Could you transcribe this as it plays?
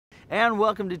And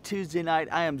welcome to Tuesday night.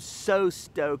 I am so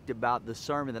stoked about the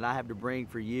sermon that I have to bring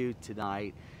for you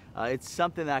tonight. It's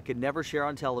something that I could never share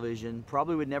on television,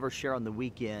 probably would never share on the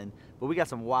weekend, but we got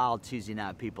some wild Tuesday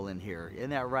night people in here. Isn't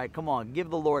that right? Come on, give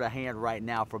the Lord a hand right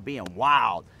now for being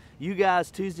wild. You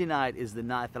guys, Tuesday night is the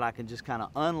night that I can just kind of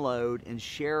unload and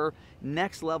share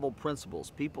next level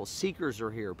principles. People, seekers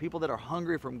are here. People that are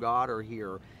hungry from God are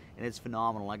here. And it's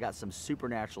phenomenal. I got some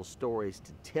supernatural stories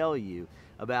to tell you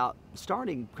about,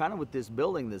 starting kind of with this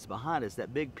building that's behind us,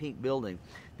 that big pink building.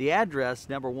 The address,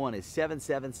 number one, is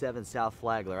 777 South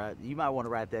Flagler. You might want to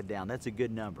write that down. That's a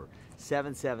good number,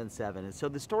 777. And so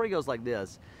the story goes like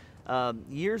this.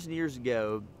 Years and years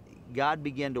ago, God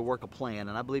began to work a plan,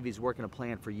 and I believe He's working a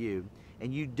plan for you.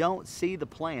 And you don't see the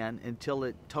plan until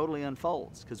it totally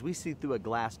unfolds, because we see through a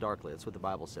glass darkly. That's what the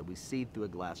Bible said. We see through a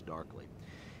glass darkly.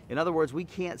 In other words, we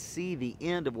can't see the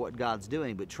end of what God's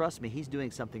doing, but trust me, He's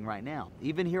doing something right now.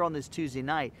 Even here on this Tuesday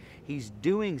night, He's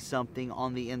doing something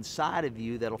on the inside of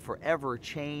you that'll forever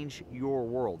change your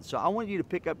world. So I want you to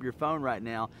pick up your phone right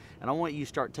now, and I want you to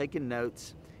start taking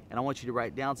notes, and I want you to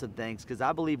write down some things, because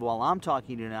I believe while I'm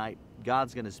talking tonight,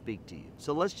 God's going to speak to you.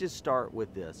 So let's just start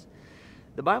with this.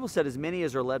 The Bible said, as many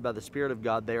as are led by the Spirit of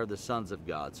God, they are the sons of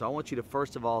God. So I want you to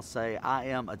first of all say, I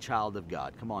am a child of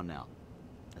God. Come on now.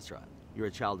 That's right. You're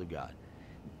a child of God.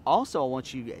 Also, I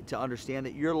want you to understand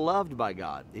that you're loved by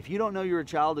God. If you don't know you're a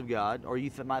child of God, or you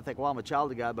might think, well, I'm a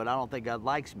child of God, but I don't think God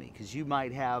likes me, because you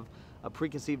might have a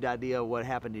preconceived idea of what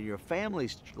happened in your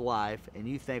family's life, and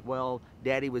you think, well,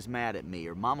 Daddy was mad at me,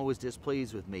 or Mama was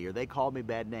displeased with me, or they called me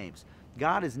bad names.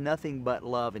 God is nothing but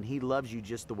love, and He loves you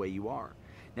just the way you are.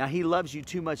 Now, He loves you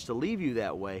too much to leave you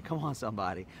that way. Come on,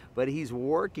 somebody. But He's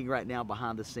working right now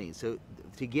behind the scenes. So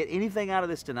to get anything out of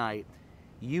this tonight,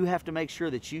 you have to make sure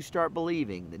that you start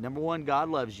believing that, number one, God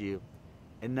loves you,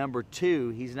 and number two,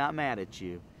 He's not mad at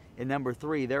you, and number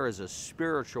three, there is a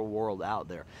spiritual world out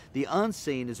there. The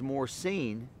unseen is more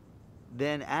seen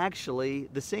than actually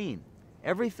the seen.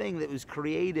 Everything that was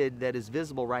created that is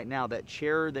visible right now, that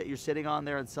chair that you're sitting on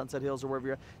there in Sunset Hills or wherever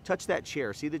you're at, touch that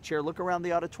chair. See the chair. Look around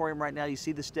the auditorium right now. You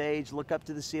see the stage. Look up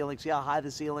to the ceiling. See how high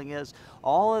the ceiling is.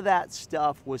 All of that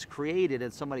stuff was created in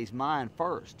somebody's mind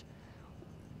first.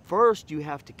 First, you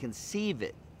have to conceive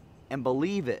it and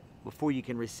believe it before you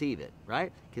can receive it,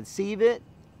 right? Conceive it,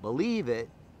 believe it,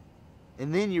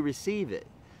 and then you receive it.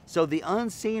 So the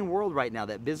unseen world right now,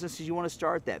 that businesses you want to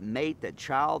start, that mate, that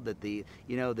child, that the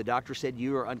doctor said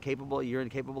you're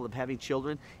incapable of having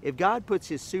children. If God puts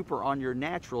His super on your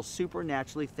natural,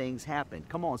 supernaturally things happen.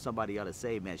 Come on, somebody ought to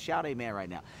say amen. Shout amen right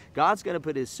now. God's going to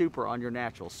put His super on your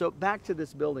natural. So back to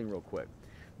this building real quick.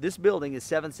 This building is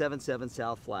 777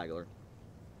 South Flagler.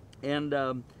 And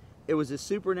it was a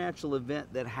supernatural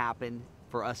event that happened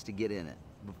for us to get in it.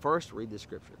 But first, read the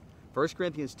scripture. 1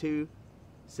 Corinthians 2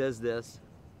 says this.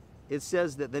 It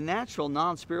says that the natural,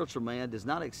 non-spiritual man does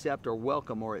not accept or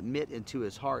welcome or admit into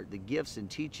his heart the gifts and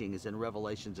teachings and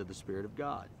revelations of the Spirit of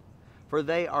God. For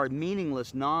they are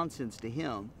meaningless nonsense to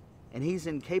him, and he's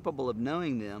incapable of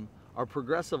knowing them, or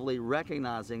progressively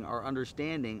recognizing or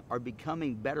understanding, or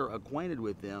becoming better acquainted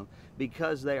with them,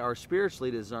 because they are spiritually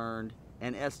discerned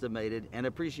and estimated and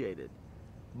appreciated.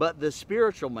 But the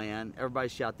spiritual man, everybody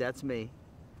shout, that's me.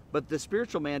 But the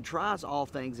spiritual man tries all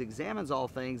things, examines all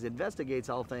things, investigates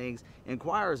all things,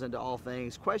 inquires into all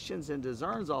things, questions and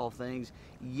discerns all things,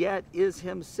 yet is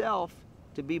himself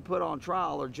to be put on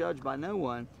trial or judged by no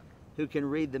one, who can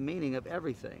read the meaning of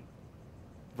everything.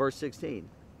 Verse 16,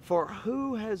 for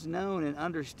who has known and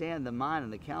understand the mind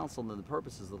and the counsel and the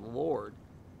purposes of the Lord,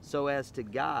 so as to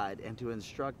guide and to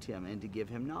instruct him and to give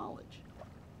him knowledge?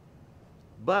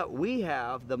 But we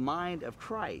have the mind of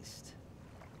Christ,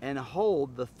 and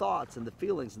hold the thoughts and the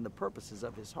feelings and the purposes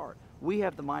of His heart. We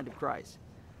have the mind of Christ.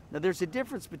 Now, there's a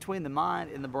difference between the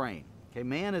mind and the brain. Okay,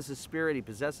 man is a spirit. He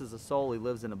possesses a soul. He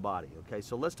lives in a body. Okay,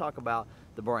 so let's talk about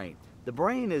the brain. The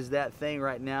brain is that thing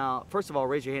right now. First of all,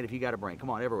 raise your hand if you got a brain. Come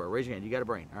on, everywhere. Raise your hand. You got a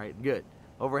brain. All right, good.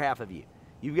 Over half of you.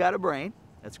 You've got a brain.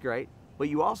 That's great. But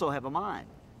you also have a mind.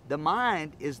 The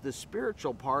mind is the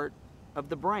spiritual part of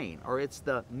the brain, or it's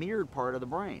the mirrored part of the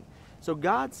brain. So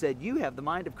God said, you have the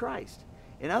mind of Christ.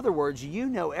 In other words, you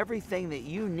know everything that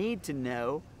you need to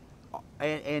know,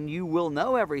 and you will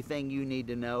know everything you need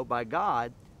to know by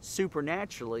God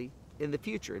supernaturally in the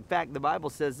future. In fact, the Bible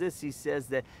says this. He says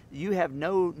that you have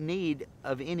no need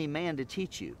of any man to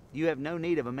teach you. You have no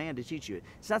need of a man to teach you.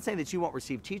 It's not saying that you won't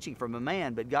receive teaching from a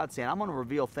man, but God's saying, I'm going to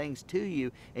reveal things to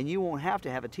you, and you won't have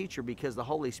to have a teacher, because the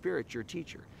Holy Spirit's your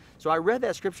teacher. So I read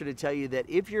that scripture to tell you that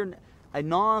if you're a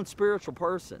non-spiritual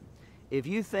person, If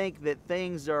you think that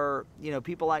things are,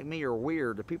 people like me are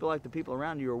weird, or people like the people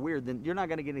around you are weird, then you're not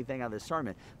going to get anything out of this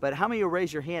sermon. But how many will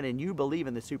raise your hand and you believe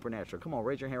in the supernatural? Come on,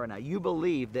 raise your hand right now. You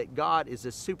believe that God is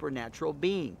a supernatural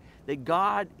being, that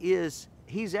God is,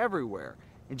 He's everywhere.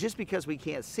 And just because we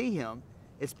can't see Him,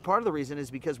 it's part of the reason is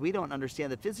because we don't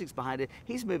understand the physics behind it.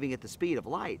 He's moving at the speed of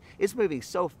light. It's moving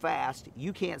so fast,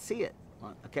 you can't see it.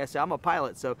 Okay, so I'm a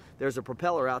pilot, so there's a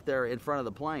propeller out there in front of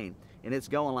the plane, and it's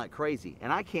going like crazy,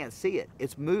 and I can't see it.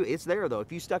 It's there though.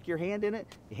 If you stuck your hand in it,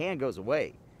 the hand goes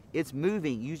away. It's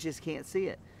moving, you just can't see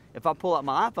it. If I pull out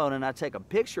my iPhone and I take a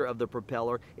picture of the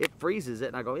propeller, it freezes it,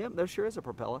 and I go, yep, there sure is a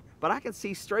propeller. But I can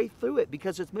see straight through it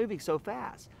because it's moving so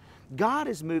fast. God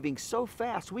is moving so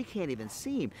fast, we can't even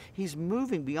see Him. He's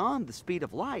moving beyond the speed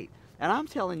of light. And I'm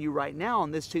telling you right now on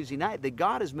this Tuesday night that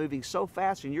God is moving so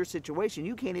fast in your situation,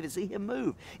 you can't even see Him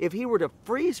move. If He were to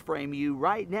freeze frame you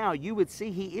right now, you would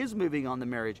see He is moving on the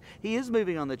marriage. He is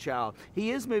moving on the child. He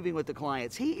is moving with the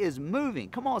clients. He is moving.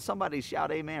 Come on, somebody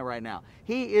shout amen right now.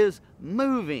 He is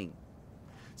moving.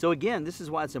 So again, this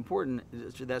is why it's important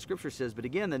that Scripture says, but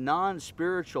again, the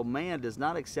non-spiritual man does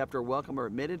not accept or welcome or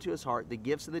admit into his heart the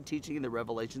gifts of the teaching and the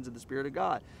revelations of the Spirit of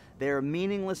God. They are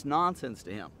meaningless nonsense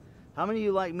to him. How many of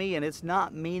you like me and it's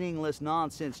not meaningless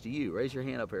nonsense to you? Raise your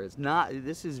hand up here. It's not.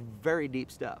 This is very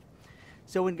deep stuff.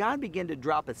 So when God began to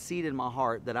drop a seed in my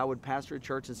heart that I would pastor a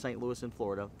church in St. Louis in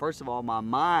Florida, first of all, my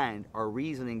mind or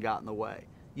reasoning got in the way.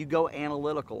 You go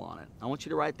analytical on it. I want you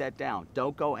to write that down.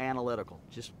 Don't go analytical.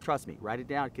 Just trust me. Write it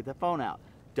down. Get the phone out.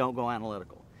 Don't go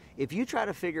analytical. If you try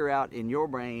to figure out in your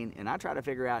brain, and I try to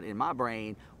figure out in my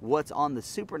brain, what's on the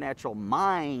supernatural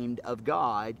mind of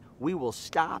God, we will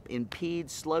stop, impede,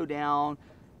 slow down.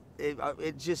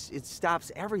 It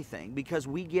stops everything because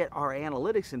we get our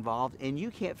analytics involved, and you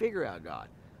can't figure out God.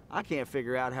 I can't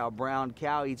figure out how a brown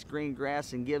cow eats green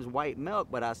grass and gives white milk,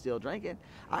 but I still drink it.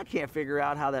 I can't figure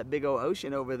out how that big old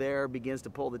ocean over there begins to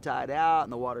pull the tide out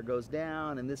and the water goes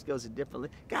down and this goes differently.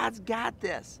 God's got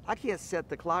this. I can't set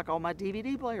the clock on my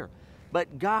DVD player,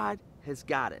 but God has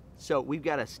got it. So we've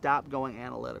got to stop going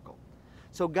analytical.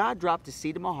 So God dropped a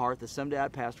seed in my heart that someday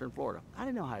I'd pastor in Florida. I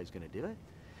didn't know how He was going to do it.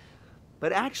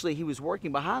 But actually, He was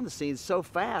working behind the scenes so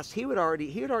fast, he had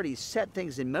already set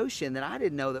things in motion that I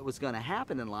didn't know that was going to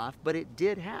happen in life, but it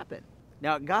did happen.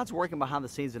 Now, God's working behind the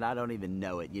scenes and I don't even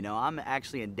know it. I'm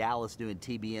actually in Dallas doing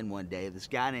TBN one day. This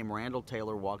guy named Randall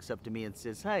Taylor walks up to me and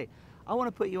says, hey, I want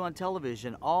to put you on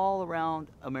television all around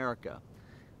America.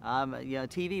 I'm a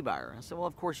TV buyer. I said, well,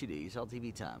 of course you do. You sell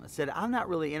TV time. I said, I'm not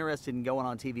really interested in going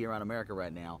on TV around America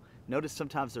right now. Notice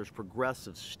sometimes there's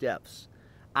progressive steps.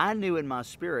 I knew in my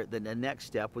spirit that the next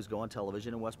step was going on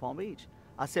television in West Palm Beach.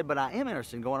 I said, but I am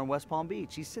interested in going on West Palm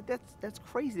Beach. He said, that's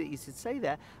crazy that you should say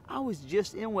that. I was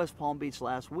just in West Palm Beach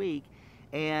last week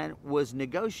and was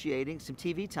negotiating some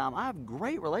TV time. I have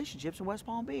great relationships in West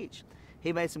Palm Beach.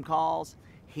 He made some calls.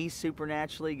 He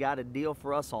supernaturally got a deal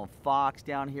for us on Fox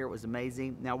down here. It was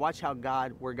amazing. Now watch how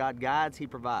where God guides, He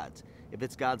provides. If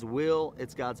it's God's will,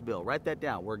 it's God's bill. Write that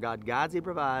down. Where God guides, He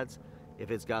provides.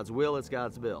 If it's God's will, it's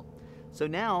God's bill. So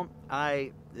now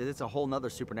it's a whole nother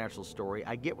supernatural story.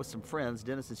 I get with some friends,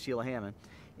 Dennis and Sheila Hammond,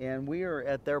 and we are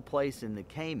at their place in the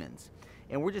Caymans.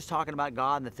 And we're just talking about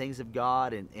God and the things of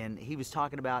God. And he was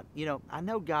talking about, I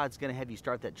know God's going to have you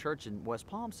start that church in West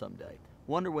Palm someday.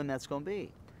 Wonder when that's going to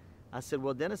be. I said,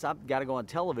 well, Dennis, I've got to go on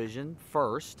television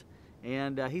first.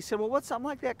 And he said, well, what's something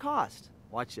like that cost?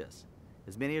 Watch this.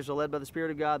 As many as are led by the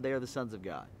Spirit of God, they are the sons of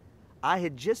God. I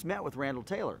had just met with Randall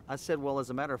Taylor. I said, well,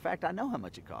 as a matter of fact, I know how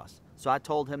much it costs. So I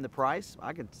told him the price.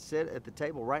 I can sit at the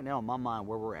table right now in my mind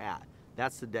where we're at.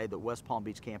 That's the day that West Palm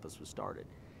Beach campus was started.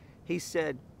 He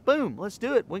said, boom, let's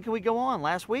do it. When can we go on?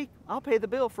 Last week? I'll pay the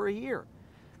bill for a year.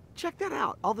 Check that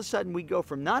out. All of a sudden, we go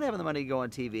from not having the money to go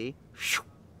on TV.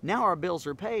 Now our bills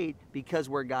are paid because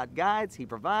where God guides, He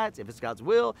provides. If it's God's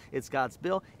will, it's God's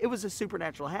bill. It was a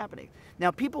supernatural happening.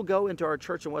 Now, people go into our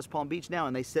church in West Palm Beach now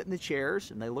and they sit in the chairs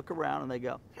and they look around and they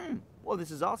go, well, this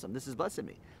is awesome. This is blessing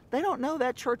me. They don't know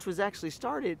that church was actually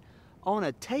started on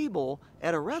a table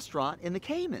at a restaurant in the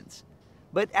Caymans.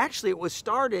 But actually, it was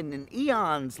started in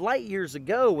eons, light years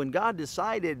ago, when God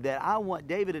decided that I want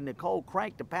David and Nicole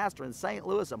Crank to pastor in St.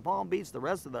 Louis and Palm Beach the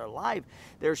rest of their life.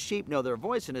 Their sheep know their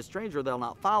voice, and a stranger they'll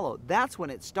not follow. That's when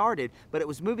it started, but it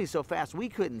was moving so fast we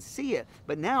couldn't see it.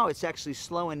 But now it's actually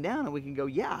slowing down, and we can go,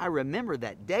 yeah, I remember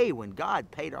that day when God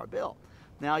paid our bill.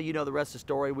 Now you know the rest of the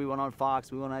story. We went on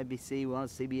Fox, we went on ABC, we went on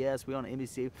CBS, we went on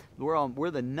NBC. We're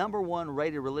the #1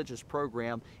 rated religious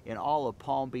program in all of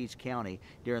Palm Beach County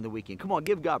during the weekend. Come on,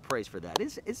 give God praise for that.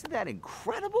 Isn't that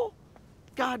incredible?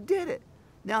 God did it.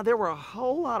 Now there were a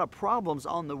whole lot of problems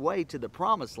on the way to the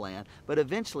promised land, but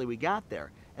eventually we got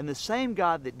there. And the same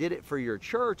God that did it for your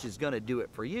church is going to do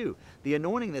it for you. The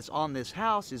anointing that's on this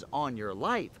house is on your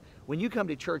life. When you come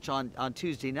to church on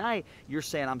Tuesday night, you're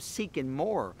saying, I'm seeking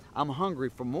more. I'm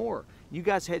hungry for more. You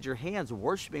guys had your hands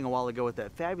worshiping a while ago with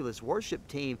that fabulous worship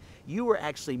team. You were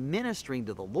actually ministering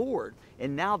to the Lord.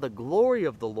 And now the glory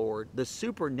of the Lord, the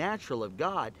supernatural of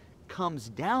God, comes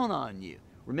down on you.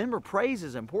 Remember, praise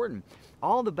is important.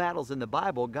 All the battles in the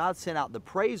Bible, God sent out the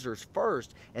praisers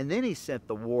first, and then He sent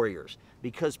the warriors.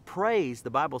 Because praise,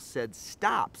 the Bible said,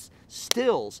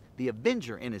 stills the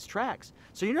avenger in his tracks.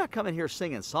 So you're not coming here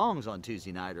singing songs on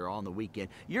Tuesday night or on the weekend.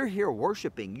 You're here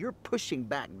worshiping. You're pushing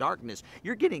back darkness.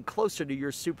 You're getting closer to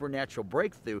your supernatural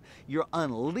breakthrough. You're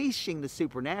unleashing the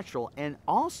supernatural. And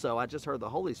also, I just heard the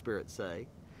Holy Spirit say,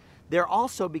 they're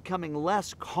also becoming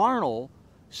less carnal,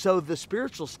 so the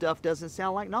spiritual stuff doesn't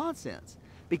sound like nonsense.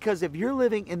 Because if you're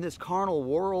living in this carnal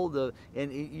world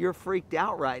and you're freaked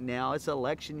out right now, it's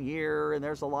election year and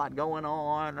there's a lot going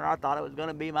on, and I thought it was going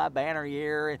to be my banner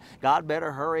year and God better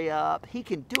hurry up. He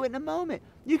can do it in a moment.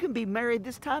 You can be married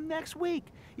this time next week.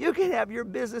 You can have your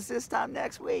business this time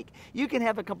next week. You can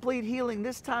have a complete healing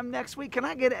this time next week. Can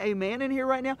I get an amen in here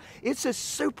right now? It's a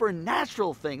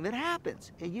supernatural thing that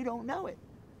happens and you don't know it.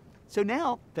 So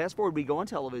now, fast forward, we go on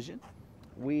television.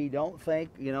 We don't think,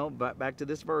 back to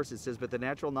this verse, it says, but the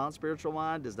natural, non-spiritual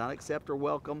mind does not accept or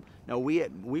welcome. No,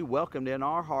 we welcomed in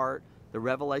our heart the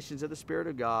revelations of the Spirit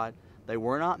of God. They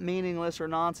were not meaningless or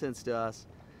nonsense to us.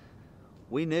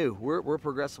 We knew we're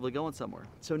progressively going somewhere.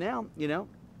 So now,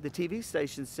 the TV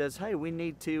station says, hey, we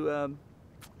need you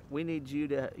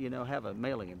to, have a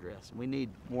mailing address. We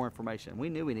need more information. We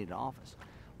knew we needed an office.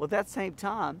 Well, at that same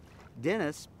time,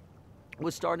 Dennis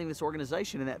was starting this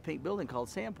organization in that pink building called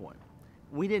Sandpoint.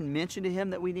 We didn't mention to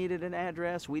him that we needed an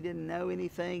address. We didn't know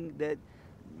anything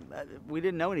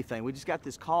we just got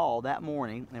this call that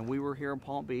morning, and we were here in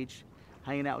Palm Beach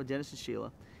hanging out with Dennis and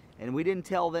Sheila, and we didn't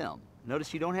tell them.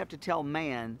 Notice you don't have to tell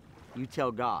man, you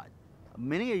tell God.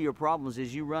 Many of your problems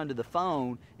is you run to the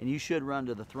phone, and you should run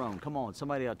to the throne. Come on,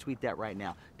 somebody ought to tweet that right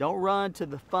now. Don't run to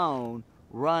the phone,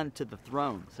 run to the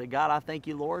throne. Say, God, I thank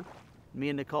you, Lord. Me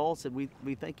and Nicole said, we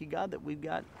thank you, God, that we've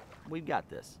got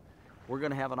this. We're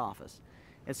going to have an office.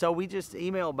 And so we just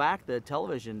emailed back the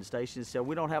television station and said,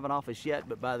 we don't have an office yet,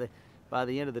 but by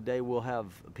the end of the day, we'll have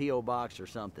a P.O. box or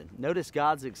something. Notice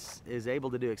God is able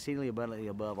to do exceedingly abundantly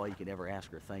above all you could ever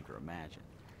ask or think or imagine.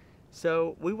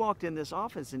 So we walked in this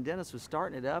office, and Dennis was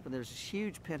starting it up, and there's this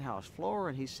huge penthouse floor,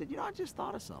 and he said, I just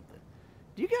thought of something.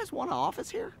 Do you guys want an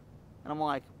office here? And I'm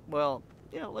like, well,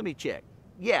 let me check.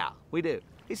 Yeah, we do.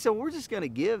 He said, we're just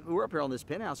going to we're up here on this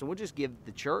penthouse, and we'll just give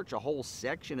the church a whole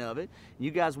section of it.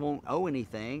 You guys won't owe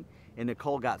anything. And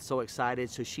Nicole got so excited,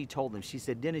 so she told him, she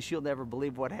said, Dennis, you'll never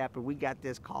believe what happened. We got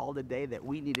this call today that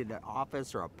we needed an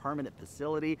office or a permanent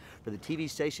facility for the TV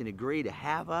station to agree to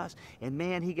have us. And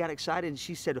man, he got excited, and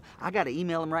she said, I got to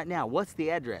email him right now. What's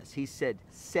the address? He said,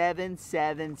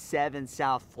 777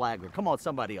 South Flagler. Come on,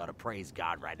 somebody ought to praise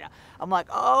God right now. I'm like,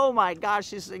 oh my gosh,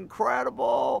 this is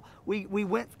incredible. We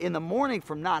went in the morning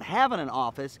from not having an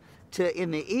office to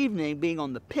in the evening being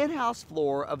on the penthouse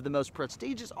floor of the most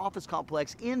prestigious office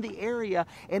complex in the area,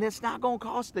 and it's not going to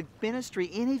cost the ministry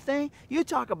anything. You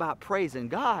talk about praising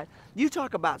God. You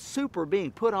talk about super being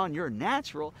put on your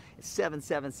natural.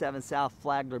 777 South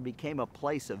Flagler became a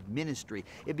place of ministry.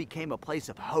 It became a place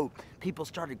of hope. People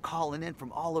started calling in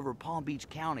from all over Palm Beach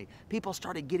County. People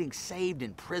started getting saved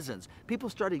in prisons. People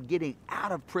started getting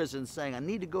out of prison saying, I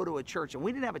need to go to a church. And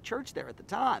we didn't have a church there at the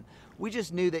time. We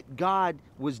just knew that God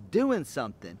was doing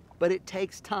something, but it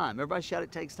takes time. Everybody shout,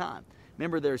 it takes time.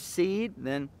 Remember, there's seed,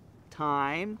 then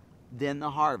time, then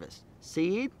the harvest.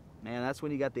 Seed, man, that's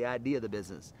when you got the idea of the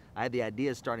business. I had the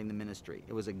idea of starting the ministry.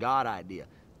 It was a God idea.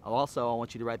 Also, I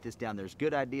want you to write this down. There's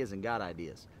good ideas and God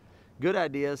ideas. Good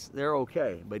ideas, they're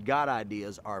okay, but God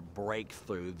ideas are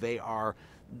breakthrough. They are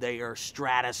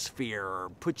stratosphere,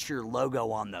 or put your logo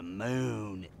on the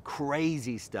moon.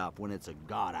 Crazy stuff when it's a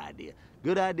God idea.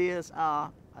 Good ideas,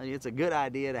 it's a good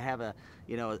idea to have a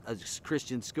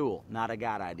Christian school, not a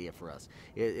God idea for us.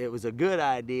 It was a good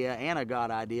idea and a God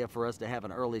idea for us to have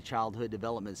an early childhood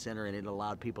development center, and it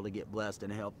allowed people to get blessed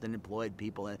and helped and employed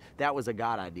people, and that was a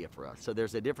God idea for us. So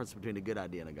there's a difference between a good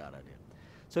idea and a God idea.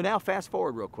 So now fast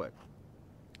forward real quick.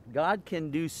 God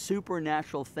can do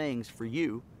supernatural things for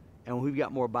you, and we've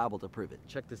got more Bible to prove it.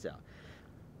 Check this out.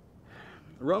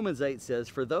 Romans 8 says,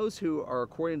 for those who are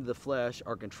according to the flesh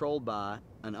are controlled by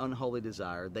an unholy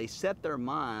desire. They set their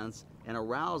minds and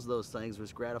arouse those things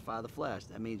which gratify the flesh.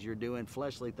 That means you're doing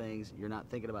fleshly things. You're not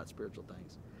thinking about spiritual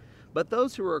things. But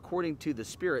those who are according to the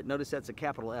Spirit, notice that's a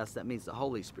capital S, that means the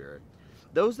Holy Spirit.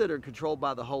 Those that are controlled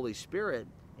by the Holy Spirit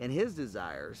and his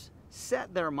desires,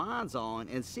 set their minds on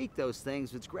and seek those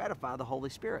things which gratify the Holy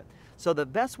Spirit. So the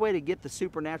best way to get the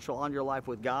supernatural on your life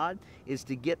with God is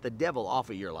to get the devil off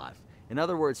of your life. In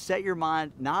other words, set your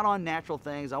mind not on natural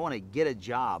things. I want to get a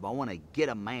job. I want to get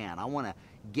a man. I want to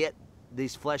get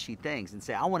these fleshy things, and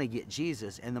say, I want to get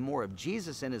Jesus. And the more of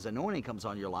Jesus and his anointing comes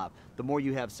on your life, the more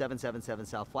you have 777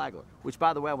 South Flagler. Which,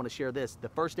 by the way, I want to share this. The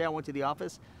first day I went to the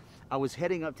office, I was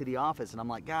heading up to the office, and I'm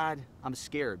like, God, I'm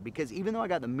scared, because even though I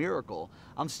got the miracle,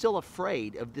 I'm still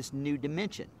afraid of this new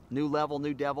dimension, new level,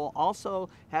 new devil, also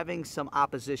having some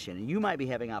opposition. And you might be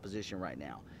having opposition right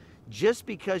now. Just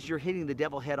because you're hitting the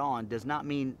devil head on does not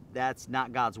mean that's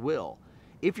not God's will.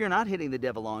 If you're not hitting the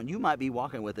devil on, you might be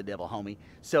walking with the devil, homie.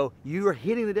 So you are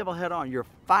hitting the devil head on. You're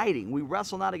fighting. We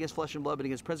wrestle not against flesh and blood, but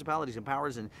against principalities and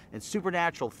powers and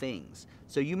supernatural things.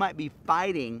 So you might be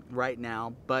fighting right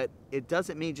now, but it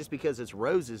doesn't mean just because it's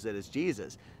roses that it's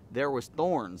Jesus. There was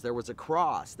thorns, there was a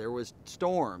cross, there was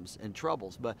storms and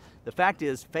troubles. But the fact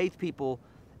is, faith people,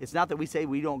 it's not that we say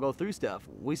we don't go through stuff.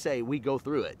 We say we go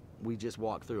through it. We just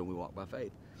walk through, and we walk by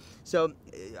faith. So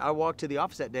I walked to the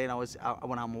office that day, and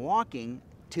when I'm walking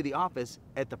to the office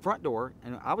at the front door,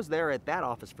 and I was there at that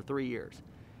office for 3 years,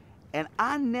 and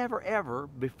I never ever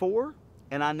before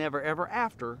and I never ever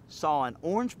after saw an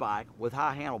orange bike with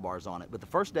high handlebars on it. But the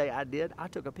first day I did, I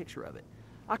took a picture of it.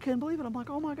 I couldn't believe it. I'm like,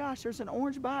 oh my gosh, there's an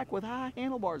orange bike with high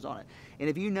handlebars on it. And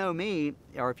if you know me,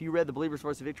 or if you read the Believer's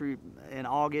Voice of Victory in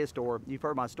August, or you've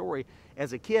heard my story,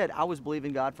 as a kid, I was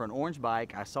believing God for an orange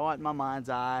bike. I saw it in my mind's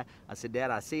eye. I said,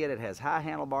 Dad, I see it. It has high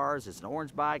handlebars. It's an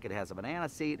orange bike. It has a banana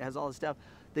seat. It has all this stuff.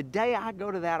 The day I go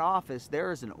to that office,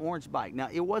 there is an orange bike. Now,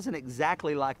 it wasn't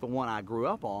exactly like the one I grew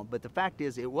up on, but the fact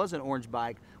is, it was an orange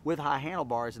bike with high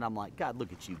handlebars, and I'm like, God,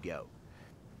 look at you go.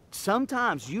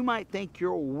 Sometimes you might think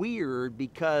you're weird,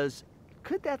 because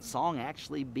could that song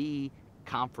actually be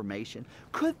confirmation?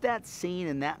 Could that scene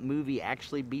in that movie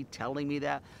actually be telling me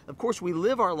that? Of course, we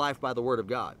live our life by the Word of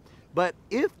God. But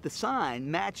if the sign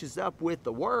matches up with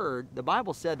the Word, the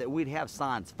Bible said that we'd have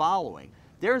signs following.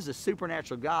 There's a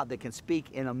supernatural God that can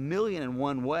speak in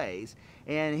 1,000,001 ways.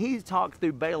 And he talked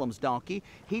through Balaam's donkey.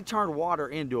 He turned water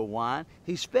into a wine.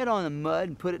 He spit on the mud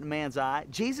and put it in man's eye.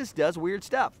 Jesus does weird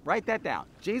stuff. Write that down.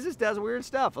 Jesus does weird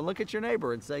stuff. And look at your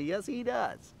neighbor and say, yes, he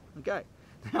does. Okay.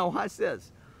 Now watch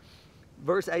this.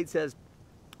 Verse 8 says,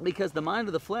 because the mind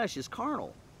of the flesh is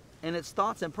carnal, and its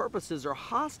thoughts and purposes are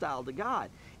hostile to God.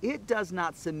 It does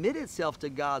not submit itself to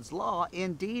God's law.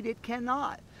 Indeed, it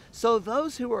cannot. So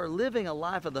those who are living a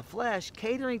life of the flesh,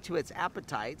 catering to its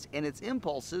appetites and its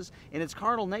impulses and its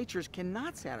carnal natures,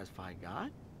 cannot satisfy God,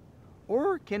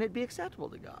 or can it be acceptable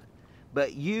to God.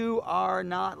 But you are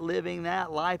not living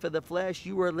that life of the flesh.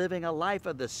 You are living a life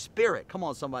of the Spirit. Come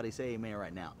on, somebody say amen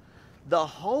right now. The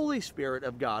Holy Spirit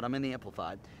of God, I'm in the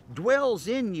Amplified, dwells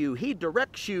in you. He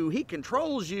directs you. He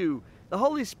controls you. The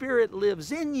Holy Spirit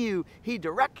lives in you. He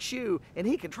directs you, and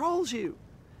He controls you.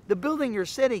 The building you're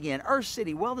sitting in, Earth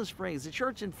City, Wellness Springs, the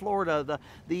church in Florida,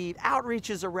 the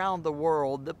outreaches around the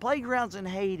world, the playgrounds in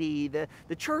Haiti, the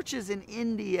churches in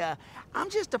India.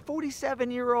 I'm just a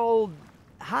 47-year-old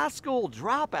high school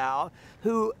dropout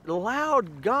who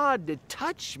allowed God to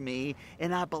touch me,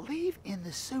 and I believe in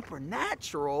the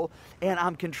supernatural, and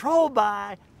I'm controlled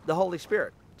by the Holy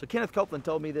Spirit. So Kenneth Copeland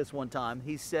told me this one time.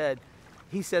 He says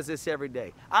this every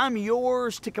day. I'm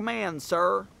yours to command,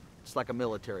 sir. It's like a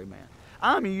military man.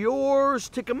 I'm yours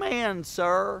to command,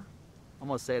 sir. I'm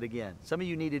going to say it again. Some of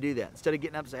you need to do that. Instead of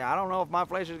getting up and saying, I don't know if my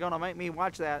flesh is going to make me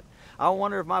watch that. I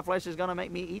wonder if my flesh is going to make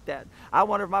me eat that. I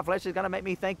wonder if my flesh is going to make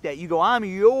me think that. You go, I'm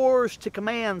yours to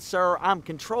command, sir. I'm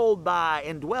controlled by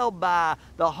and dwelled by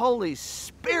the Holy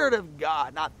Spirit of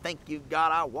God. Not thank you,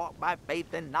 God, I walk by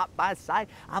faith and not by sight.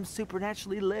 I'm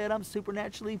supernaturally led. I'm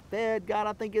supernaturally fed. God,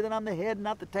 I thank you that I'm the head and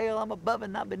not the tail. I'm above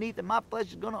and not beneath, and my flesh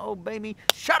is going to obey me.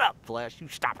 Shut up, flesh. You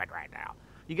stop it right now.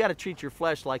 You got to treat your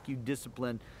flesh like you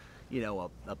discipline, you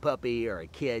know, a puppy or a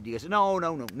kid. You say, no,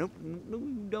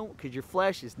 don't, because your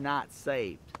flesh is not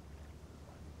saved.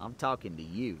 I'm talking to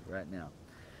you right now.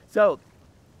 So,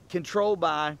 controlled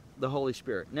by the Holy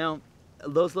Spirit. Now,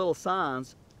 those little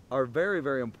signs are very,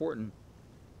 very important,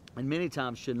 and many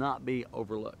times should not be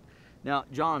overlooked. Now,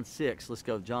 John 6, let's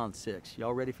go John 6.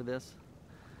 Y'all ready for this?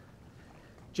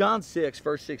 John 6,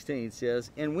 verse 16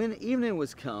 says, and when evening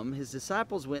was come, his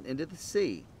disciples went into the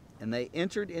sea, and they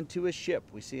entered into a ship,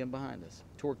 we see them behind us,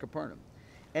 toward Capernaum.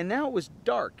 And now it was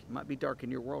dark. It might be dark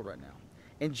in your world right now.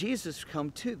 And Jesus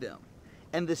come to them.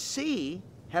 And the sea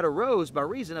had arose by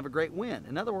reason of a great wind.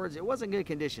 In other words, it wasn't good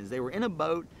conditions. They were in a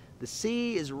boat. The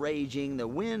sea is raging. The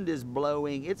wind is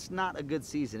blowing. It's not a good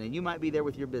season. And you might be there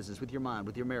with your business, with your mind,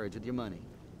 with your marriage, with your money.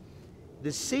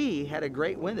 The sea had a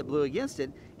great wind that blew against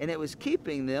it, and it was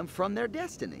keeping them from their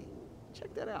destiny.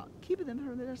 Check that out. Keeping them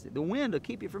from their destiny. The wind will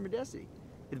keep you from your destiny.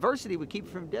 Adversity would keep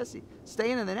you from destiny.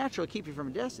 Staying in the natural will keep you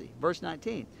from destiny. Verse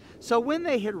 19. So when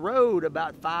they had rowed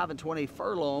about 25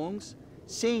 furlongs,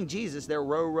 seeing Jesus, they're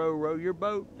row your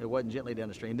boat. It wasn't gently down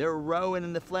the stream. They're rowing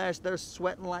in the flesh. They're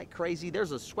sweating like crazy.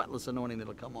 There's a sweatless anointing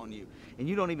that'll come on you, and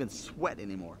you don't even sweat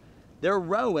anymore. They're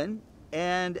rowing,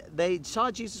 and they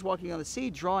saw Jesus walking on the sea,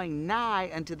 drawing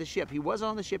nigh unto the ship. He wasn't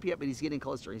on the ship yet, but he's getting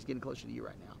closer. He's getting closer to you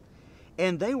right now.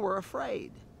 And they were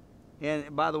afraid.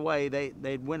 And by the way,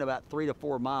 they went about 3 to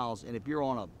 4 miles. And if you're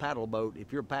on a paddle boat,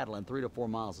 if you're paddling, 3 to 4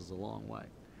 miles is a long way.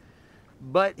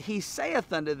 But he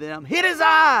saith unto them, It is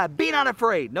I, be not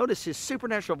afraid. Notice his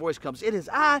supernatural voice comes. It is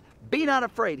I, be not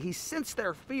afraid. He sensed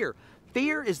their fear.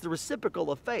 Fear is the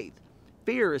reciprocal of faith.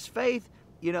 Fear is faith,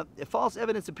 false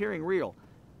evidence appearing real.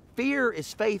 Fear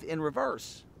is faith in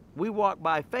reverse. We walk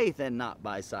by faith and not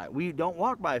by sight. We don't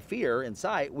walk by fear and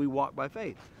sight. We walk by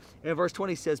faith. And verse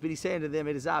 20 says, But he said unto them,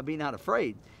 It is I, be not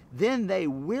afraid. Then they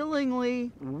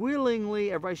willingly,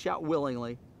 everybody shout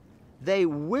willingly. They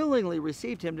willingly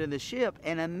received him to the ship,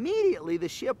 and immediately the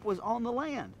ship was on the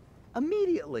land.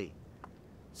 Immediately.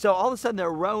 So all of a sudden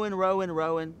they're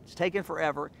rowing. It's taking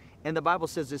forever. And the Bible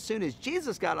says as soon as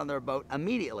Jesus got on their boat,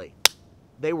 immediately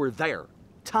they were there.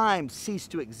 Time ceased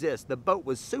to exist. The boat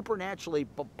was supernaturally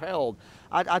propelled.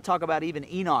 I talk about even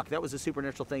Enoch. That was a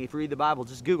supernatural thing. If you read the Bible,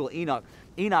 just Google Enoch.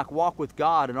 Enoch walked with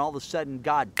God, and all of a sudden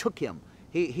God took him.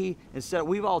 Instead,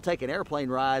 we've all taken airplane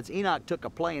rides. Enoch took a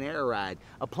plain air ride.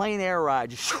 A plain air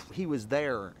ride, he was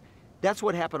there. That's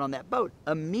what happened on that boat.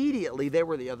 Immediately, they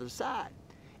were the other side.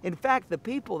 In fact, the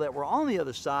people that were on the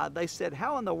other side, they said,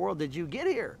 How in the world did you get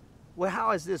here? Well,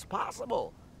 how is this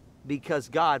possible? Because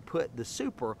God put the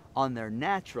super on their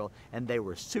natural, and they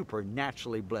were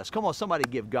supernaturally blessed. Come on, somebody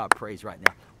give God praise right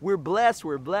now. We're blessed,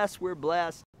 we're blessed, we're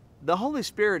blessed. The Holy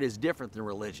Spirit is different than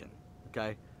religion,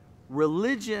 okay?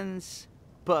 Religions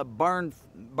burn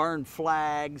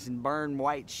flags and burn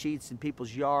white sheets in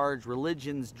people's yards.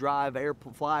 Religions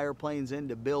fly airplanes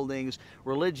into buildings.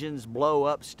 Religions blow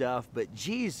up stuff. But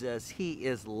Jesus, he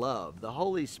is love. The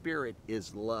Holy Spirit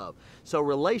is love. So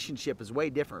relationship is way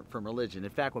different from religion.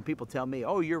 In fact, when people tell me,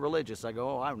 oh, you're religious, I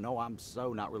go, oh, no, I'm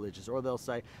so not religious. Or they'll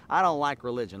say, I don't like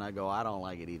religion. I go, I don't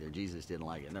like it either. Jesus didn't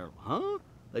like it. And they're, huh?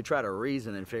 They try to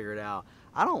reason and figure it out.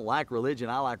 I don't like religion.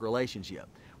 I like relationship.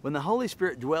 When the Holy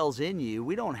Spirit dwells in you,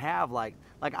 we don't have like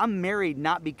I'm married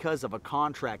not because of a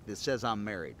contract that says I'm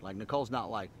married. Like Nicole's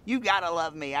not like, you gotta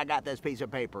love me, I got this piece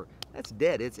of paper. That's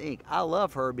dead, it's ink. I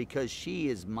love her because she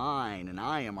is mine and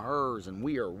I am hers and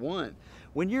we are one.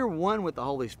 When you're one with the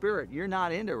Holy Spirit, you're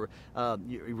not into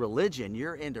religion,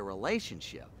 you're into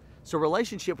relationship. So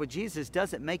relationship with Jesus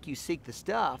doesn't make you seek the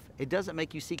stuff. It doesn't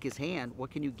make you seek his hand.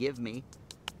 What can you give me?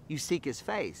 You seek his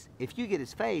face. If you get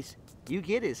his face, you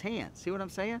get his hand. See what I'm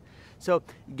saying? So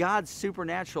God's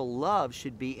supernatural love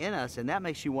should be in us, and that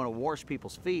makes you want to wash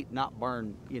people's feet, not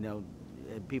burn, in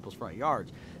people's front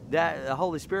yards. That the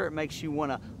Holy Spirit makes you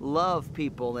want to love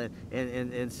people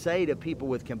and say to people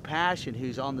with compassion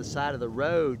who's on the side of the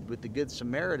road with the Good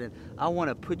Samaritan, I want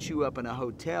to put you up in a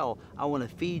hotel. I want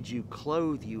to feed you,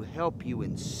 clothe you, help you,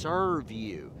 and serve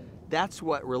you. That's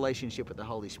what relationship with the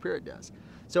Holy Spirit does.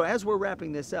 So as we're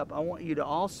wrapping this up, I want you to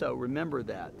also remember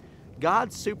that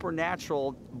God's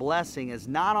supernatural blessing is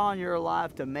not on your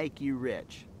life to make you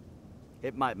rich.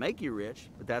 It might make you rich,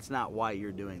 but that's not why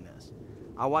you're doing this.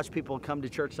 I watch people come to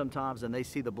church sometimes and they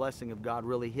see the blessing of God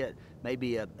really hit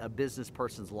maybe a business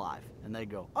person's life. And they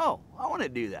go, oh, I want to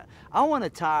do that. I want to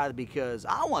tithe because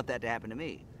I want that to happen to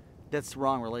me. That's the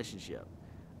wrong relationship.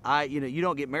 You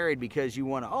don't get married because you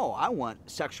want to, I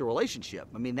want sexual relationship.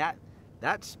 I mean,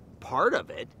 that's part of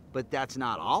it, but that's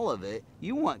not all of it.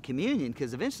 You want communion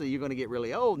because eventually you're going to get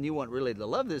really old and you want really to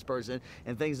love this person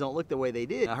and things don't look the way they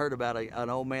did. I heard about an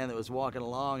old man that was walking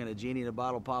along and a genie in a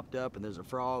bottle popped up and there's a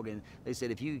frog and they said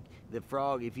if you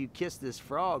kiss this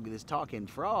frog, this talking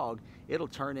frog, it'll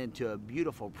turn into a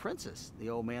beautiful princess. The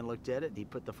old man looked at it and he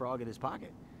put the frog in his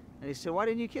pocket. And he said, why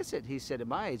didn't you kiss it? He said, at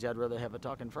my age, I'd rather have a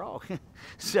talking frog.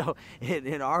 So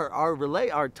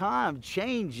our time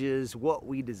changes what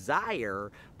we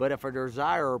desire, but if our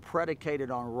desire are predicated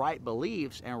on right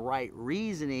beliefs and right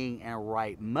reasoning and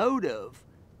right motive,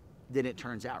 then it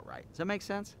turns out right. Does that make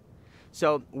sense?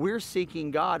 So we're seeking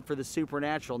God for the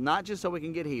supernatural, not just so we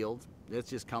can get healed. That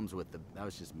just comes with that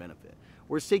was just benefit.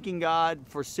 We're seeking God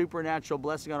for supernatural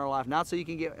blessing on our life, not so you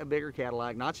can get a bigger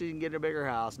Cadillac, not so you can get a bigger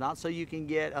house, not so you can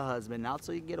get a husband, not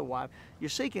so you can get a wife. You're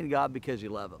seeking God because you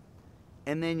love him.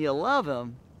 And then you love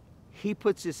him, He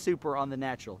puts his super on the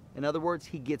natural. In other words,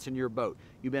 he gets in your boat.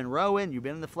 You've been rowing, you've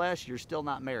been in the flesh, you're still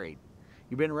not married.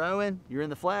 You've been rowing, you're in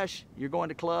the flesh, you're going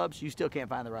to clubs, you still can't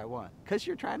find the right one because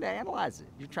you're trying to analyze it.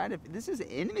 You're trying to, this is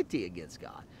enmity against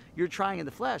God. You're trying in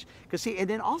the flesh. Because see, and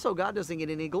then also God doesn't get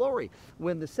any glory.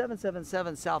 When the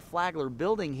 777 South Flagler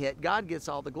building hit, God gets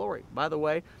all the glory. By the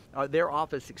way, their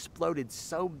office exploded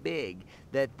so big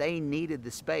that they needed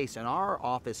the space, and our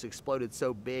office exploded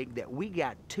so big that we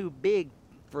got too big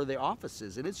for the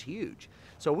offices, and it's huge.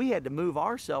 So we had to move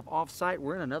ourselves off-site.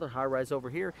 We're in another high-rise over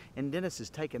here, and Dennis has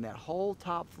taken that whole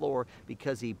top floor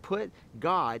because he put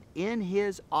God in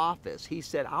his office. He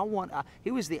said,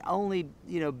 he was the only,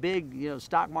 big,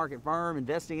 stock market firm,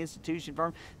 investing institution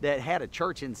firm that had a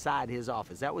church inside his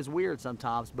office. That was weird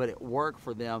sometimes, but it worked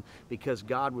for them because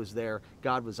God was there,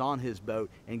 God was on his boat,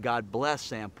 and God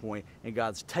blessed Sandpoint, and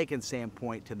God's taken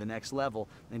Sandpoint to the next level,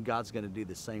 and God's going to do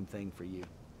the same thing for you.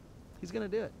 He's going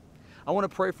to do it. I want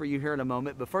to pray for you here in a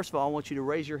moment, but first of all, I want you to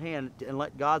raise your hand and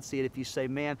let God see it. If you say,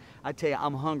 man, I tell you,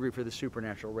 I'm hungry for the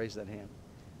supernatural, raise that hand.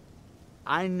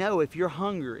 I know if you're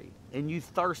hungry and you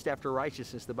thirst after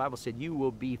righteousness, the Bible said you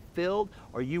will be filled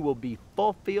or you will be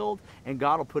fulfilled, and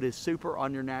God will put his super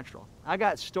on your natural. I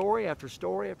got story after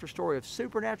story after story of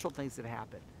supernatural things that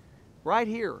happen. Right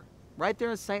here, right there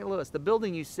in St. Louis, the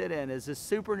building you sit in is a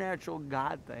supernatural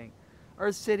God thing.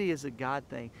 Our city is a God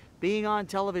thing. Being on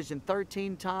television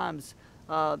 13 times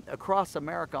across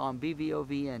America on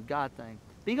BVOVN, God thing.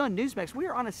 Being on Newsmax, we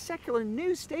are on a secular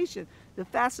news station. The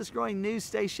fastest growing news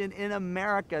station in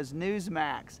America is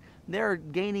Newsmax. They're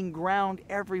gaining ground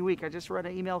every week. I just read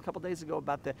an email a couple days ago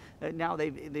about now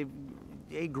they've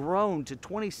grown to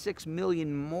 26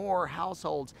 million more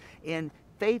households, and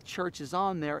Faith Church is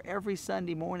on there every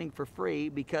Sunday morning for free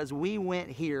because we went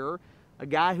here. A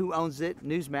guy who owns it,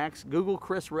 Newsmax, Google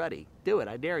Chris Ruddy. Do it,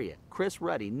 I dare you. Chris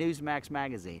Ruddy, Newsmax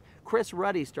magazine. Chris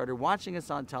Ruddy started watching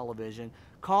us on television,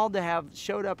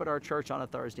 showed up at our church on a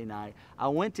Thursday night. I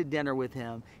went to dinner with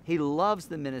him. He loves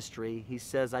the ministry. He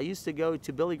says, I used to go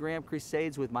to Billy Graham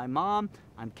crusades with my mom.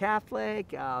 I'm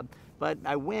Catholic, but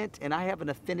I went, and I have an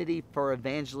affinity for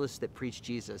evangelists that preach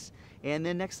Jesus. And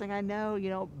then next thing I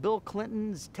know, Bill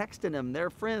Clinton's texting him. They're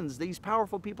friends. These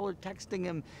powerful people are texting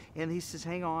him, and he says,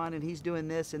 hang on, and he's doing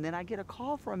this. And then I get a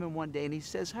call from him one day, and he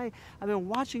says, hey, I've been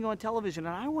watching you on television,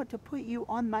 and I want to put you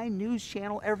on my news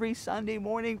channel every Sunday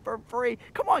morning for free.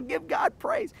 Come on, give God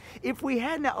praise. If we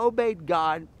hadn't obeyed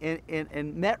God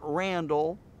and met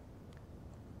Randall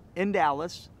in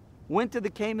Dallas, went to the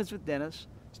Caymans with Dennis,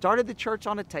 started the church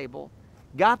on a table,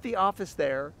 got the office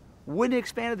there, wouldn't have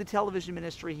expanded the television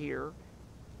ministry here,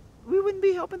 we wouldn't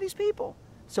be helping these people.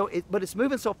 But it's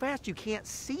moving so fast you can't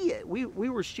see it. We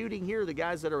were shooting here, the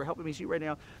guys that are helping me shoot right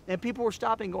now, and people were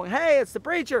stopping going, hey, it's the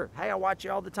preacher. Hey, I watch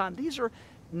you all the time. These are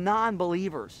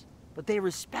non-believers, but they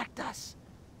respect us.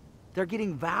 They're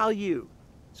getting value.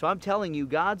 So I'm telling you,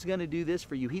 God's going to do this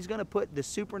for you. He's going to put the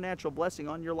supernatural blessing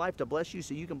on your life to bless you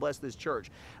so you can bless this church.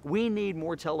 We need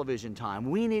more television time.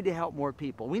 We need to help more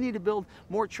people. We need to build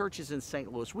more churches in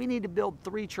St. Louis. We need to build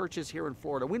 3 churches here in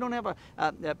Florida. We don't have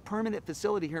a permanent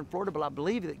facility here in Florida, but I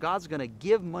believe that God's going to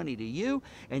give money to you,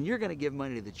 and you're going to give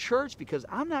money to the church, because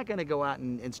I'm not going to go out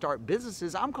and start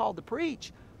businesses. I'm called to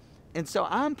preach. And so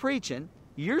I'm preaching.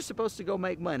 You're supposed to go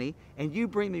make money, and you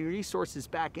bring the resources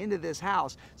back into this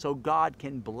house so God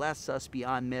can bless us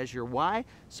beyond measure. Why?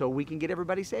 So we can get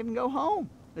everybody saved and go home.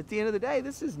 At the end of the day,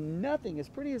 this is nothing. As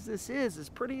pretty as this is, as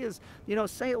pretty as,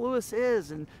 St. Louis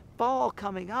is, and fall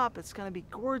coming up, it's going to be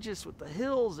gorgeous with the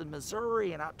hills in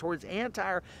Missouri and out towards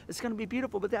Antire. It's going to be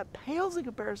beautiful, but that pales in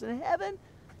comparison to heaven.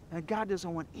 And God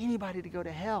doesn't want anybody to go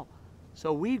to hell.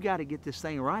 So we've got to get this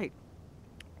thing right.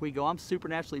 I'm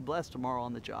supernaturally blessed tomorrow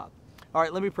on the job. All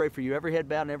right, let me pray for you. Every head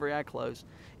bowed and every eye closed.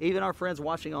 Even our friends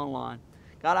watching online.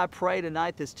 God, I pray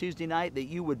tonight, this Tuesday night, that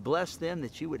you would bless them,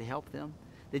 that you would help them,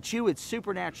 that you would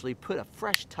supernaturally put a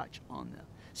fresh touch on them.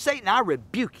 Satan, I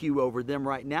rebuke you over them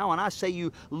right now, and I say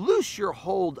you loose your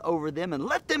hold over them and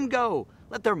let them go.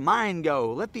 Let their mind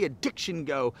go. Let the addiction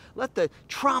go. Let the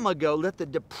trauma go. Let the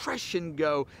depression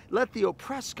go. Let the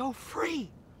oppressed go free.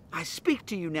 I speak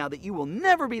to you now that you will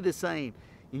never be the same,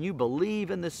 and you believe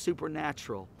in the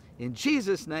supernatural. In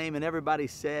Jesus' name, and everybody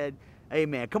said,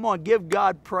 amen. Come on, give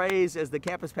God praise as the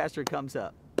campus pastor comes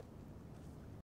up.